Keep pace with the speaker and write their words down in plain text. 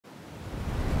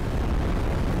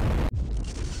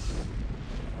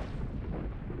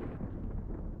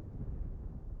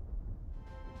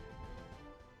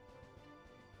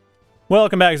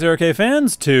Welcome back, 0K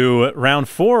fans, to round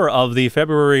 4 of the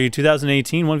February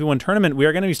 2018 1v1 tournament. We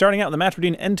are going to be starting out the match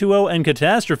between N2O and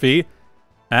Katastrophe,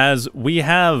 as we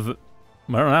have, I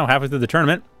don't know, halfway through the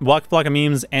tournament. Block of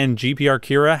Memes and GPR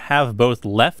Kira have both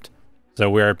left, so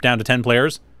we're down to 10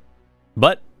 players.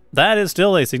 But that is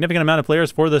still a significant amount of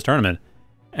players for this tournament.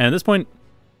 And at this point,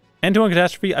 N2O and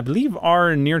Katastrophe, I believe,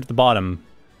 are near to the bottom.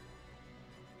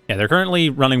 Yeah, they're currently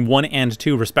running 1 and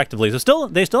 2 respectively, so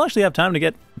they still actually have time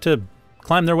to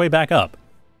climb their way back up.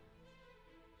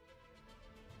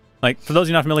 Like, for those of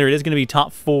you not familiar, it is going to be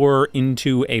top 4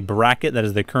 into a bracket. That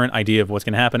is the current idea of what's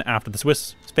going to happen after the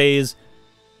Swiss phase.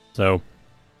 So,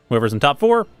 whoever's in top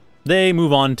 4, they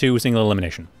move on to single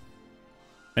elimination.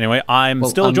 Anyway, I'm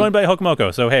still joined by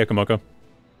Hokomoko, so hey, Hokomoko.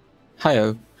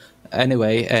 Hi-oh.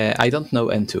 Anyway, I don't know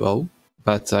N2O,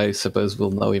 but I suppose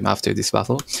we'll know him after this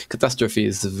battle. Katastrophe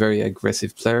is a very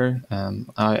aggressive player.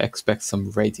 I expect some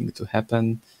raiding to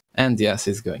happen. And yes,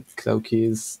 he's going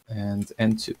Cloakies, and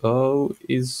N2O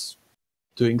is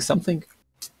doing something.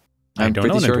 I'm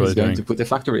pretty sure he's going to put a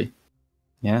factory.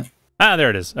 Yeah. Ah, there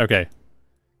it is. Okay.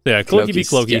 So yeah, Cloaky v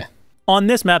Cloaky. Yeah. On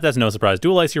this map, that's no surprise.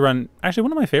 Dual Icy Run, actually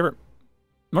one of my favorite.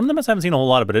 One of the maps I haven't seen a whole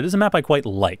lot of, but it is a map I quite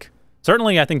like.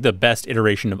 Certainly, I think the best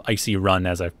iteration of Icy Run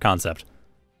as a concept.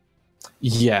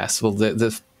 Yes, well,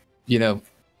 you know,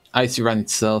 Icy Run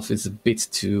itself is a bit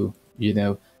too, you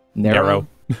know, narrow.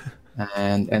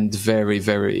 and very,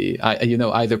 very, you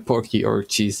know, either porky or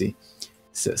cheesy.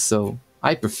 So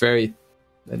I prefer it.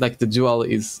 Like, the dual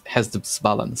has this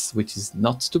balance, which is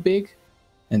not too big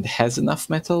and has enough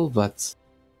metal, but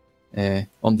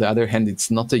on the other hand,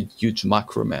 it's not a huge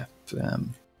macro map.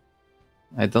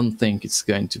 I don't think it's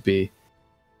going to be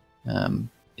a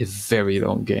very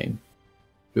long game.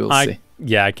 We'll see.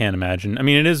 Yeah, I can't imagine. I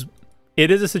mean,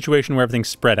 it is a situation where everything's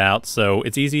spread out, so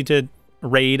it's easy to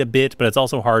raid a bit, but it's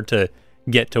also hard to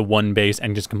get to one base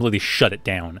and just completely shut it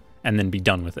down and then be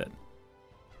done with it.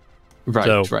 Right,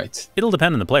 so right. It'll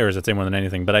depend on the players, I'd say, more than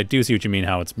anything, but I do see what you mean,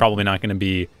 how it's probably not going to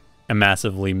be a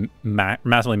massively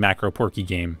macro porky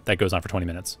game that goes on for 20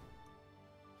 minutes.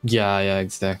 Yeah,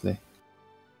 exactly.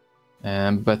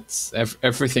 But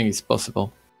everything is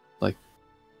possible. Like,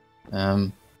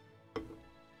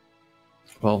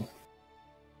 well,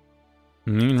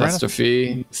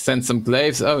 Catastrophe, send some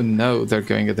glaives. Oh no, they're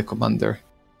going at the commander.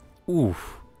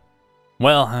 Oof.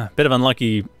 Well, bit of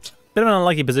unlucky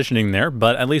positioning there,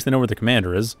 but at least they know where the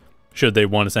commander is, should they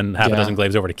want to send half a dozen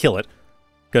glaives over to kill it.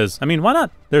 Because, I mean, why not?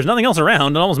 There's nothing else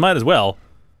around, it almost might as well.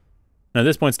 And at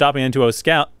this point, stopping N2O's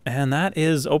scout, and that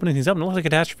is opening things up, and it looks like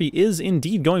Katastrophe is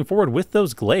indeed going forward with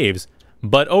those glaives,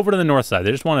 but over to the north side.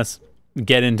 They just want to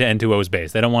get into N2O's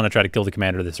base. They don't want to try to kill the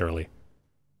commander this early.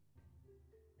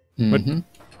 And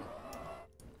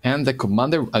the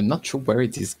commander, I'm not sure where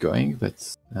it is going,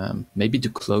 but maybe to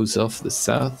close off the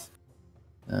south.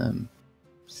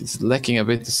 It's lacking a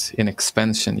bit in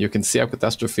expansion. You can see how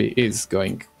Catastrophe is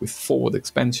going with forward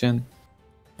expansion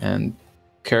and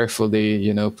carefully,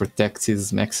 you know, protect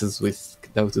his maxes with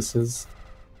Lotuses.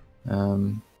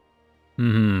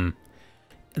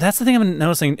 That's the thing I've been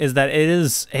noticing, is that it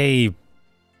is a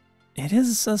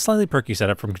slightly perky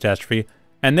setup from Katastrophe.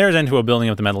 And there's N2O building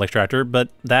up the metal extractor, but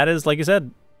that is, like you said,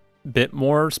 a bit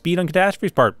more speed on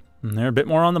Katastrophe's part. And they're a bit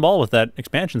more on the ball with that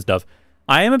expansion stuff.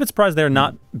 I am a bit surprised they're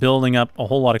not building up a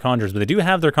whole lot of Conjurers, but they do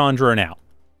have their Conjurer now.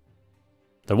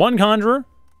 The one Conjurer,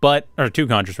 or two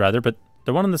Conjurers rather, but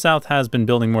the one in the south has been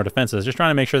building more defenses, just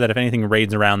trying to make sure that if anything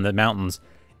raids around the mountains,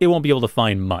 it won't be able to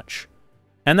find much.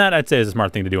 And that, I'd say, is a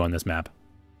smart thing to do on this map.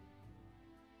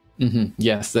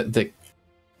 Yes, the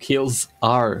hills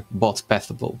are bot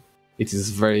pathable. It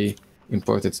is very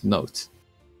important to note.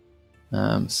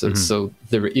 So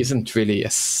there isn't really a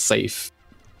safe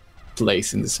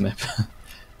place in this map.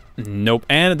 Nope.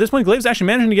 And at this point, Glaive's actually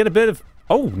managing to get a bit of...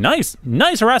 Oh, nice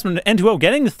harassment to N2O,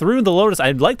 getting through the Lotus.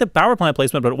 I like the power plant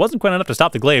placement, but it wasn't quite enough to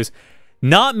stop the Glaives.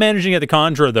 Not managing to get the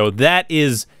Conjurer, though, that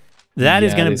is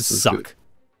going to suck. Good.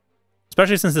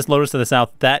 Especially since this Lotus to the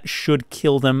south, that should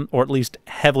kill them, or at least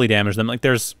heavily damage them. Like,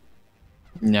 there's...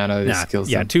 No, this kills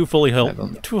them. Yeah,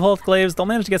 two health glaives. They'll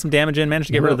manage to get some damage in, manage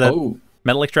to get rid of the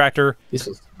metal extractor. This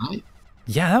was nice.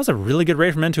 Yeah, that was a really good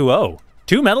raid from N2O.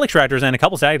 2 metal extractors and a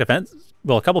couple static defense.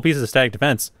 Well, a couple pieces of static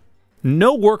defense.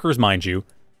 No workers, mind you,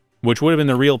 which would have been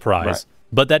the real prize. Right.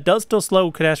 But that does still slow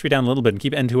Catastrophe down a little bit and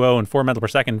keep N2O and 4 metal per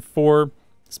second for a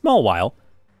small while.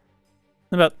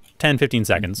 About 10-15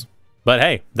 seconds. But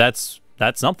hey, that's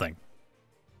something.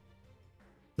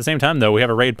 At the same time, though, we have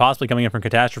a raid possibly coming in from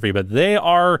Katastrophe, but they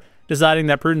are deciding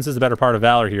that prudence is the better part of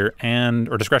valor here,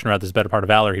 or discretion rather is the better part of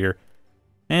valor here,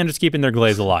 and just keeping their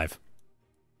glaives alive.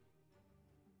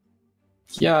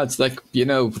 Yeah, it's like,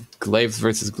 glaives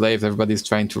versus glaives. Everybody's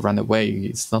trying to run away.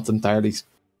 It's not entirely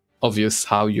obvious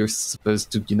how you're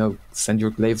supposed to, send your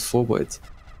glaives forward.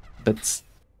 But,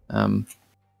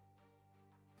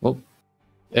 well,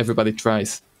 everybody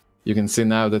tries. You can see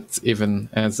now that even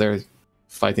as they're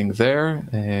fighting there,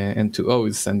 N2O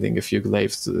is sending a few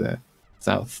glaives to the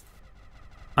south.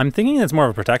 I'm thinking that's more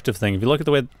of a protective thing. If you look at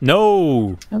the way...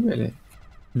 No! Not really.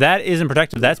 That isn't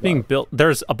protective. That's being built.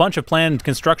 There's a bunch of planned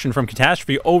construction from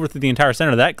Catastrophe over through the entire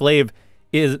center. That glaive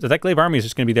army is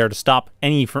just going to be there to stop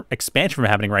any expansion from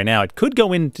happening right now. It could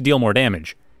go in to deal more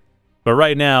damage. But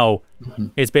right now,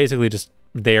 it's basically just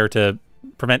there to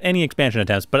prevent any expansion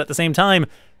attempts. But at the same time,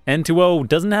 N2O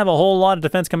doesn't have a whole lot of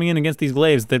defense coming in against these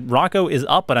glaives. The Rocco is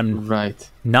up, but I'm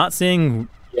not seeing...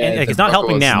 it's not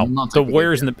helping now. The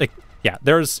warriors in the... Yeah,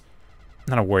 there's...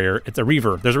 Not a warrior, it's a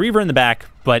reaver. There's a reaver in the back,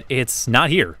 but it's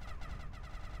not here.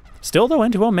 Still, though,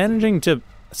 N2O managing to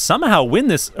somehow win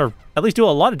this, or at least do a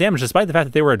lot of damage, despite the fact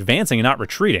that they were advancing and not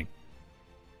retreating.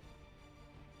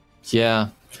 Yeah,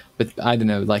 but I don't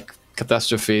know, like,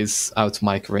 Catastrophe is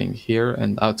out-microing here,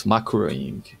 and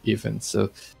out-macroing even,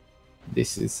 so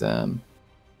this is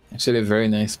actually a very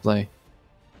nice play.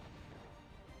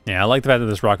 Yeah, I like the fact that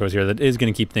this Rocco is here. That is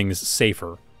going to keep things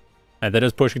safer. That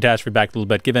does push Catastrophe back a little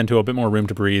bit, give N2O a bit more room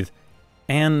to breathe.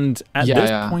 And at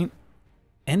this point,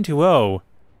 N2O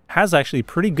has actually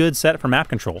pretty good set for map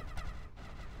control.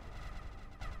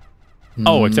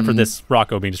 Oh, except for this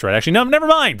Rocco being destroyed. Actually, no, never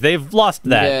mind. They've lost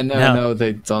that. Yeah, no,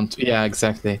 they don't. Yeah,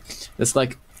 exactly. It's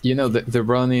like, the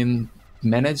Ronin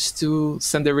managed to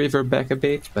send the river back a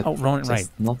bit, but Ronin, right.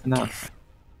 Not enough.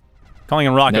 Calling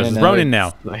him Rocco. It's Ronin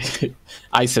now. Like,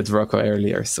 I said Rocco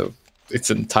earlier, so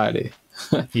it's entirely...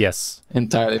 Yes.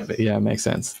 Entirely, yeah, makes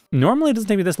sense. Normally it doesn't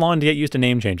take me this long to get used to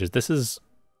name changes. This is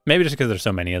maybe just because there's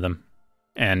so many of them.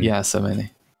 And yeah, so many.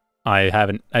 I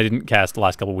didn't cast the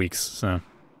last couple weeks, so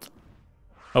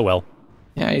oh well.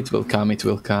 Yeah, it will come, it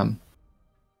will come.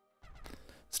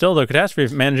 Still though,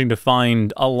 Catastrophe managing to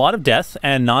find a lot of death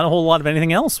and not a whole lot of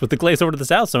anything else with the glaze over to the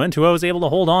south, so N2O is able to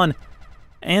hold on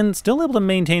and still able to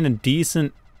maintain a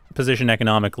decent position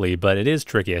economically, but it is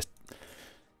tricky.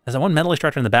 As a one metal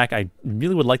extractor in the back, I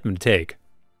really would like them to take.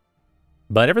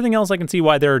 But everything else, I can see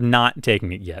why they're not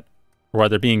taking it yet. Or why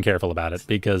they're being careful about it.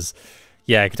 Because,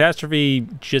 yeah, Catastrophe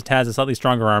just has a slightly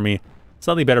stronger army,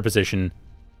 slightly better position.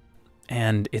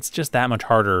 And it's just that much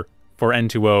harder for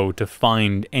N2O to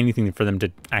find anything for them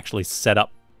to actually set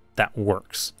up that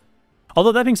works.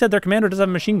 Although, that being said, their commander does have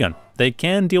a machine gun. They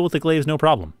can deal with the glaives no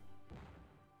problem.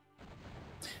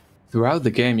 Throughout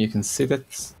the game, you can see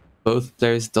that both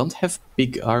players don't have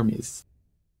big armies.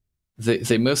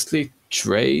 They mostly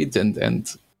trade and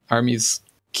armies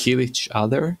kill each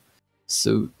other.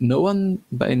 So no one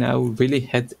by now really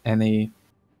had any,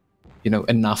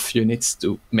 enough units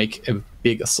to make a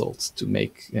big assault, to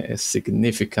make a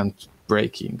significant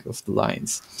breaking of the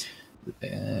lines.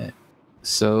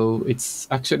 So it's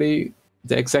actually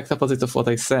the exact opposite of what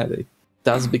I said. It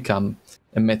does become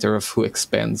a matter of who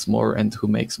expands more and who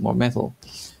makes more metal.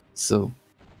 So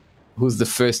who's the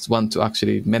first one to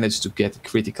actually manage to get a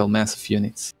critical mass of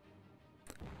units?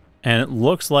 And it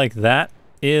looks like that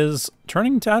is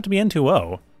turning out to be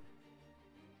N2O.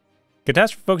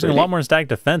 Catastrophe focusing a lot more on static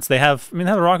defense. They have the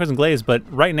Rockos and glaives, but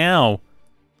right now,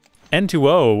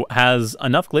 N2O has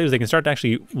enough glaives they can start to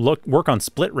actually work on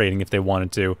split rating if they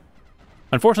wanted to.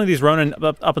 Unfortunately, these Ronin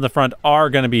up in the front are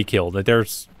going to be killed.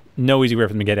 There's no easy way for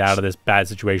them to get out of this bad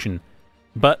situation.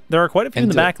 But there are quite a few in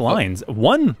the back lines.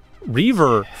 One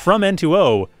Reaver from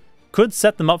N2O could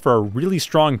set them up for a really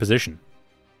strong position.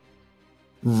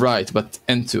 Right, but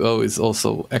N2O is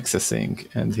also accessing,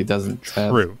 and he doesn't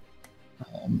have... True.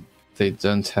 They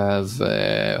don't have,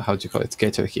 how do you call it,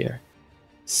 Gator here.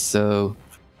 So,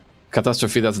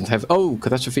 Catastrophe doesn't have... Oh,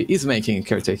 Catastrophe is making a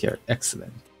caretaker.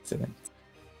 Excellent. Excellent.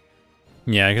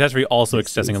 Yeah, Catastrophe also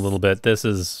accessing a little bit. This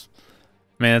is...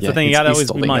 Man, that's the thing you gotta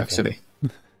always be mindful. Actually.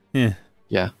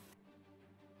 Yeah.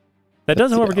 That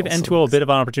does, however, give N2O a bit of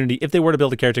an opportunity if they were to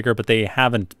build a caretaker, but they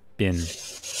haven't been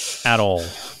at all.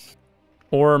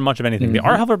 Or much of anything. They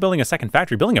are, however, building a second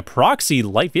factory, building a proxy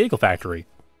light vehicle factory.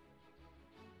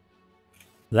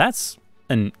 That's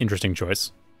an interesting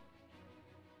choice.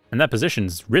 And that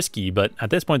position's risky, but at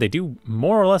this point they do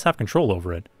more or less have control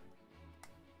over it.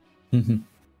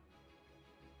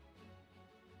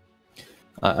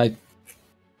 I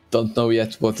don't know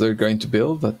yet what they're going to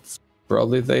build, but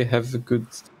probably they have a good...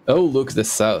 Oh, look, the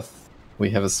south. We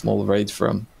have a small raid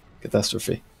from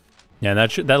Catastrophe. Yeah,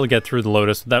 that'll get through the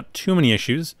Lotus without too many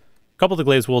issues. A couple of the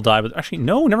glaives will die, but actually,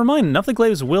 no, never mind. Enough of the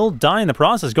glaives will die in the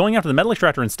process, going after the metal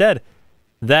extractor instead,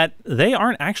 that they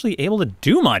aren't actually able to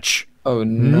do much. Oh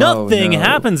no! Nothing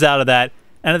happens out of that.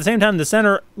 And at the same time, the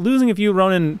center losing a few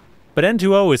Ronin, but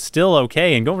N2O is still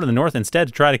okay and going to the north instead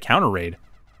to try to counter raid.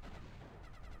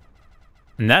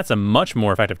 And that's a much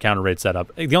more effective counter raid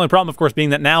setup. The only problem, of course, being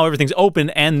that now everything's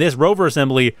open and this rover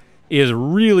assembly is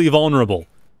really vulnerable.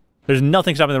 There's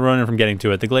nothing stopping the Ronin from getting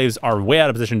to it. The Glaives are way out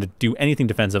of position to do anything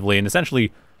defensively and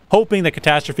essentially hoping that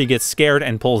Katastrophe gets scared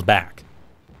and pulls back.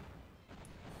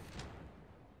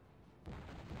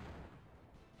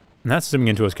 And that's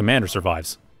assuming N2O's commander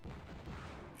survives.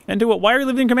 N2O, why are you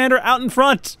leaving commander out in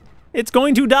front? It's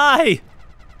going to die!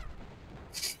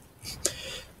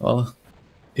 Well,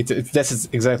 that's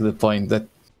exactly the point, that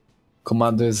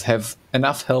commanders have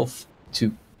enough health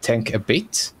to tank a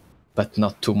bit, but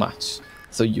not too much.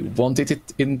 So you wanted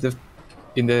it in the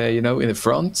in the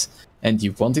front, and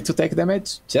you want it to take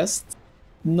damage, just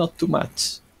not too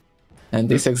much. And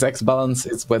this exact balance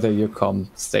is whether your comm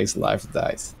stays alive or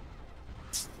dies.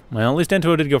 Well, at least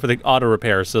N2O did go for the auto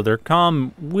repair, so their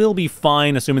comm will be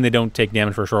fine, assuming they don't take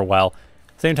damage for a short while.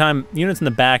 At the same time, units in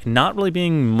the back not really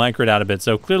being microed out a bit,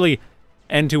 so clearly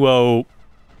N2O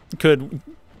could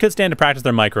stand to practice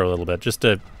their micro a little bit, just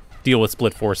to deal with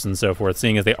split force and so forth,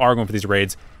 seeing as they are going for these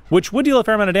raids, which would deal a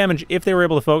fair amount of damage if they were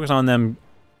able to focus on them,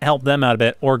 help them out a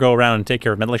bit, or go around and take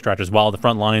care of metal extractors while the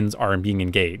front lines are being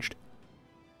engaged.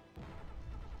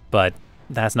 But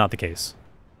that's not the case.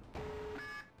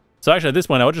 So actually, at this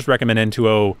point, I would just recommend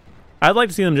N2O. I'd like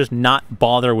to see them just not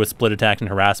bother with split attacks and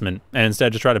harassment, and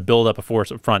instead just try to build up a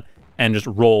force up front and just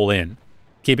roll in,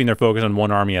 keeping their focus on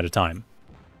one army at a time.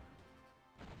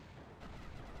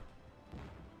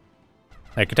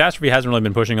 Like, Katastrophe hasn't really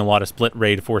been pushing a lot of split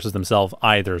raid forces themselves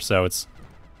either, so it's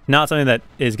not something that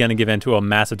is going to give N2O a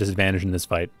massive disadvantage in this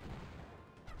fight.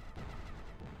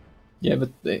 Yeah,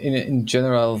 but in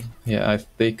general, yeah, I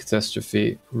think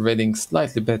Katastrophe raiding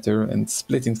slightly better and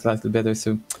splitting slightly better,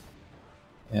 so...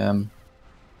 yeah,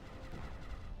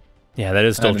 that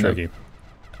is still tricky.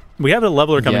 We have a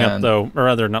leveler coming up, though, or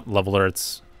rather, not leveler,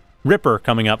 it's Ripper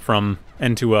coming up from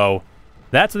N2O.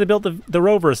 That's what they built the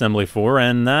rover assembly for,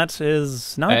 and that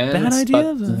is not a bad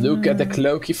idea. But look at the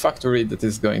Cloaky factory that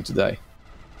is going to die.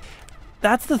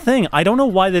 That's the thing. I don't know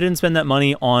why they didn't spend that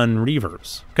money on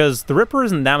Reavers, because the Ripper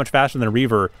isn't that much faster than a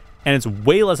Reaver, and it's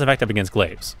way less effective against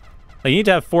Glaives. Like, you need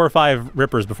to have 4 or 5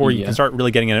 Rippers before you can start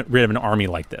really getting rid of an army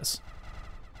like this.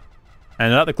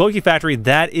 And at the Cloaky factory,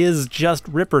 that is just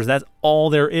Rippers. That's all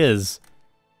there is.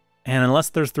 And unless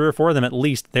there's 3 or 4 of them at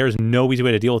least, there's no easy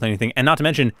way to deal with anything. And not to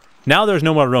mention, now there's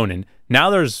no more Ronin.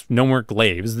 Now there's no more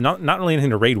Glaives. Not really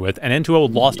anything to raid with. And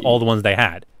N2O lost all the ones they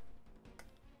had.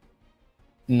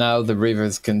 Now the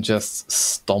Reavers can just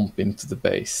stomp into the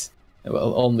base.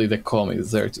 Well, only the comm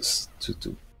is there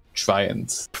to try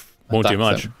and won't do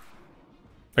much. Them.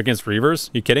 Against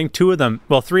Reavers? You kidding? 2 of them,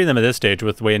 well, 3 of them at this stage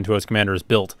with the way N2O's commander is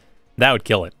built. That would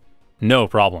kill it. No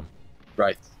problem.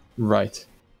 Right.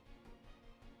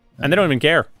 And they don't even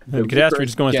care. The Catastrophe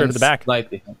just going straight to the back.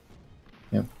 Slightly.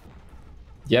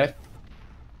 Yeah.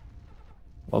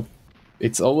 Well,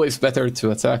 it's always better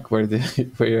to attack where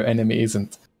your enemy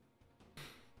isn't.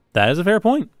 That is a fair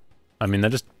point. I mean,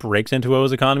 that just breaks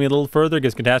N2O's economy a little further,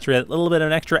 gives Catastrophe a little bit of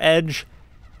an extra edge,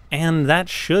 and that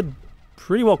should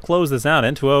pretty well close this out.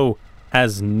 N2O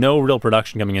has no real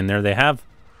production coming in there. They have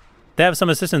some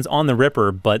assistance on the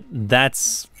Ripper, but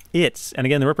that's it. And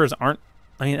again, the Rippers aren't...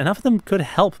 I mean, enough of them could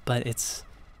help, but it's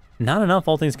not enough,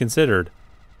 all things considered.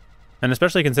 And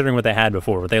especially considering what they had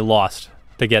before, what they lost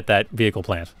to get that vehicle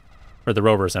plant, or the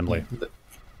rover assembly.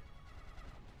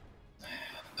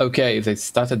 Okay, they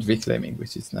started reclaiming,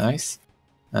 which is nice.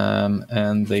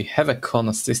 And they have a con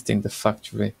assisting the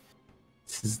factory.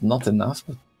 This is not enough,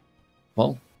 but,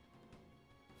 well,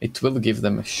 it will give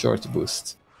them a short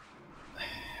boost.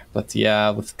 But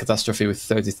yeah, with Katastrophe with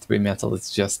 33 metal,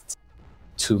 it's just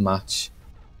too much.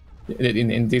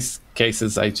 In these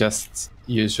cases, I just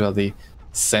usually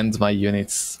send my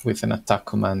units with an attack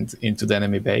command into the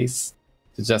enemy base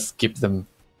to just keep them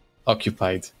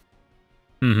occupied.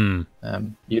 Mm-hmm.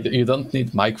 You don't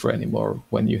need micro anymore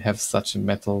when you have such a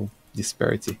metal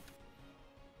disparity.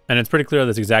 And it's pretty clear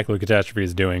that's exactly what Katastrophe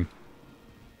is doing.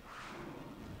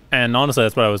 And honestly,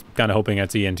 that's what I was kind of hoping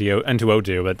I'd see N2O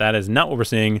do, but that is not what we're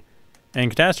seeing.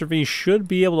 And Katastrophe should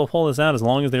be able to pull this out as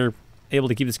long as they're able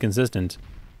to keep this consistent.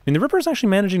 I mean, the Ripper's actually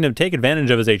managing to take advantage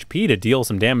of his HP to deal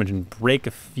some damage and break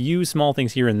a few small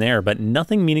things here and there, but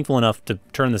nothing meaningful enough to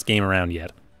turn this game around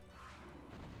yet.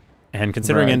 And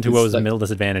considering N2O's middle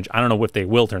disadvantage, I don't know if they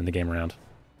will turn the game around.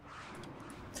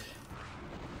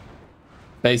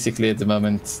 Basically, at the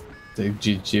moment, the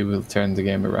GG will turn the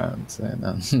game around,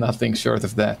 and nothing short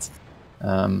of that.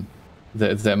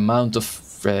 The amount of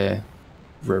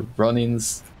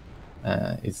run-ins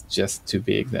is just too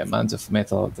big. The amount of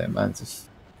metal, the amount of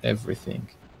everything.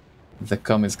 The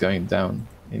com is going down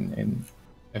in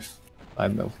I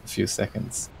don't know, a few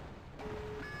seconds.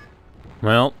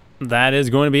 Well, that is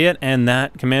going to be it, and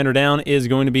that commander down is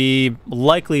going to be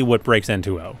likely what breaks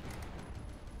N2O.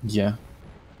 Yeah.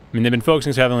 I mean, they've been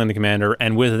focusing so heavily on the commander,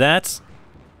 and with that,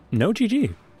 no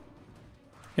GG.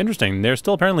 Interesting. They're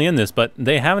still apparently in this, but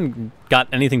they haven't got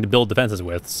anything to build defenses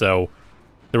with, so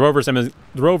the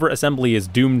rover assembly is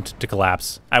doomed to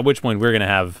collapse, at which point we're going to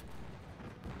have...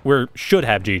 should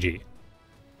have GG.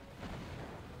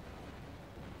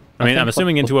 I mean, I'm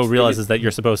assuming N2O realizes that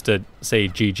you're supposed to say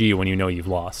GG when you know you've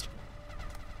lost.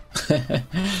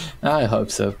 I hope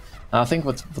so. I think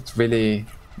what really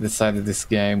decided this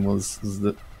game was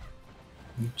the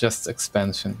just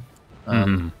expansion.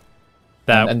 And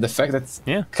the fact that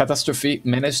Katastrophe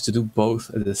managed to do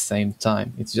both at the same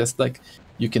time. It's just like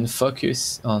you can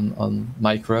focus on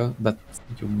micro, but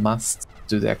you must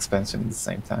do the expansion at the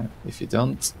same time. If you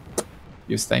don't,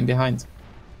 you're staying behind.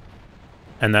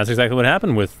 And that's exactly what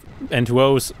happened with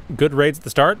N2O's good raids at the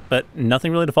start, but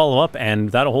nothing really to follow up, and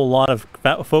without a whole lot of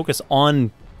focus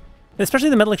on, especially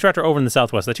the metal extractor over in the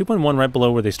southwest, the 2.1 right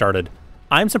below where they started.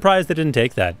 I'm surprised they didn't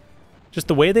take that. Just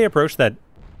the way they approached that,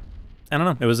 I don't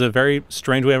know, it was a very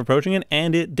strange way of approaching it,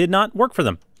 and it did not work for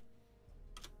them.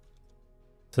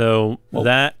 So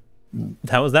that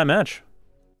was that match.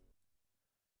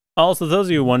 Also, those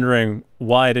of you wondering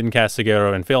why I didn't cast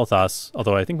Sigero and Fealthas,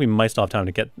 although I think we might still have time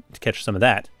to catch some of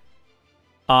that.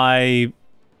 I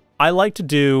like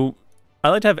to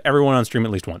have everyone on stream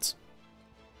at least once.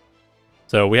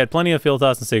 So we had plenty of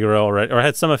Fealthas and Sigero already, or I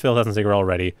had some of Fealthas and Sigero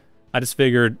already. I just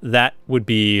figured that'd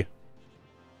be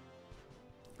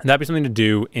something to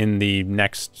do in the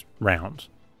next round,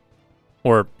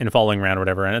 or in the following round or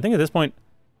whatever. And I think at this point,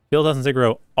 Fealthas and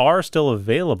Sigero are still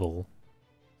available.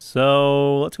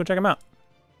 So let's go check them out.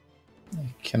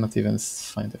 I cannot even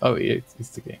find it. Oh, yeah, it's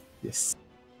the game. Yes.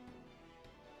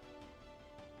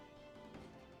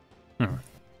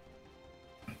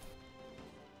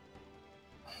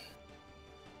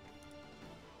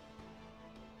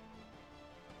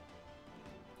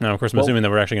 Now, of course, I'm assuming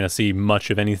that we're actually going to see much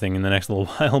of anything in the next little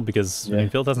while, because I mean,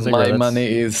 Fealthas and Sigero, my money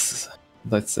is,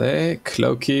 let's say,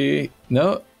 Cloaky.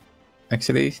 No,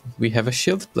 actually, we have a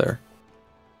shield player.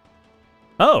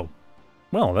 Oh,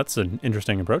 well, that's an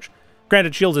interesting approach.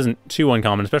 Granted, shields isn't too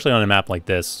uncommon, especially on a map like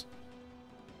this.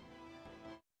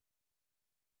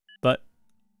 But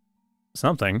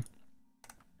something.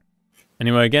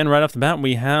 Anyway, again, right off the bat,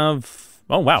 we have...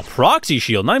 Oh, wow, proxy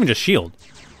shield, not even just shield.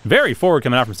 Very forward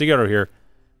coming out from Sigero here.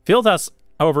 Fealthas,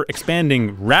 however,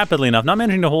 expanding rapidly enough, not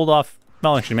managing to hold off...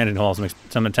 Well, actually managing to hold off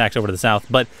some attacks over to the south,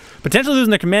 but potentially losing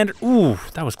their commander... Ooh,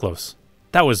 that was close.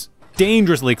 That was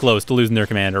dangerously close to losing their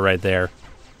commander right there.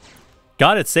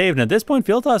 Got it saved, and at this point,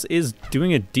 Fealthas is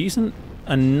doing a decent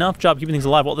enough job keeping things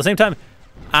alive. Well, at the same time,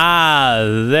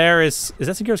 there is... Is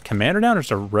that Sigero's commander down, or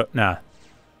just a... Nah,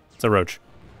 it's a roach.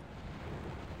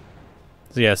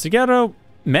 So yeah, Sigero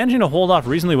managing to hold off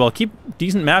reasonably well, keep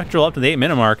decent map control up to the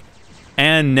 8-minute mark,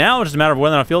 and now it's just a matter of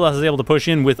whether or not Fealthas is able to push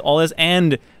in with all this,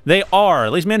 and they are,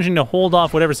 at least managing to hold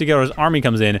off whatever Sigero's army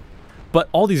comes in. But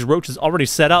all these roaches already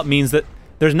set up means that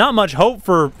there's not much hope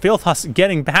for Fealthas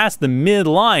getting past the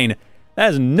mid-line.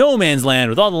 That is no man's land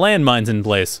with all the landmines in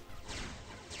place.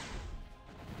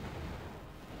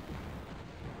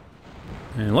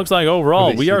 And it looks like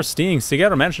overall we are seeing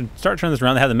Sigero manage to start turning this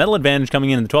around. They have the metal advantage coming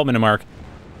in the 12-minute mark,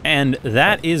 and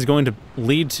that is going to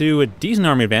lead to a decent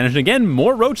army advantage. And again,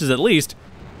 more roaches at least.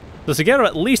 So Sigero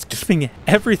at least keeping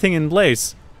everything in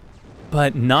place,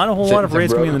 but not a whole lot of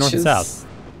raids coming in the north and south.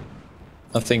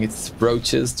 I think it's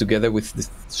roaches together with the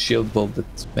shield bolt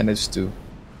that managed to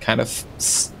kind of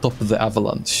stop the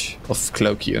avalanche of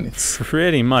Cloaky units.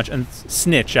 Pretty much. And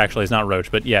Snitch, actually, is not Roach,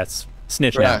 but yes,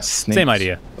 Snitch now. Snitch, same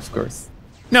idea. Of course.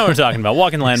 Now we're talking about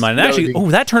walking landmine. And actually,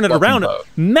 that turned it around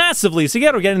massively.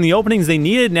 Sigero getting the openings they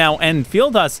needed now, and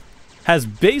Fealthas has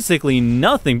basically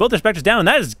nothing. Both their specters down, and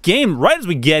that is game right as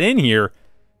we get in here,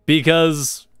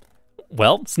 because,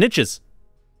 well, snitches.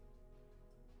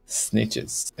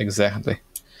 Snitches, exactly.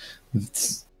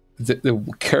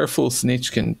 The careful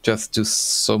snitch can just do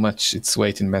so much its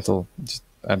weight in metal. Just,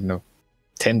 I don't know,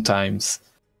 10 times.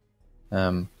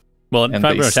 Well, in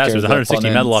fact, was 160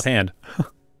 metal offhand.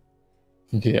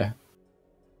 Yeah.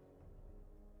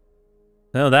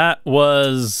 No, that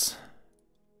was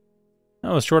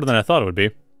shorter than I thought it would be.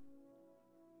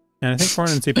 And I think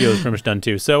 400 CPO is pretty much done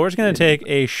too. So we're just going to take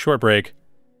a short break,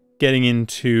 getting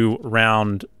into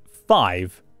round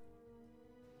 5.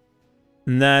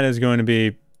 And that is going to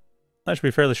be... That should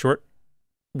be fairly short,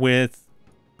 with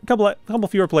a couple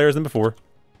fewer players than before.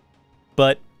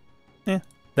 But,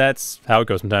 that's how it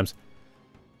goes sometimes.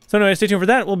 So anyway, stay tuned for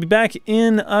that. We'll be back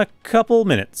in a couple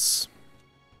minutes.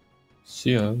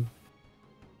 See ya.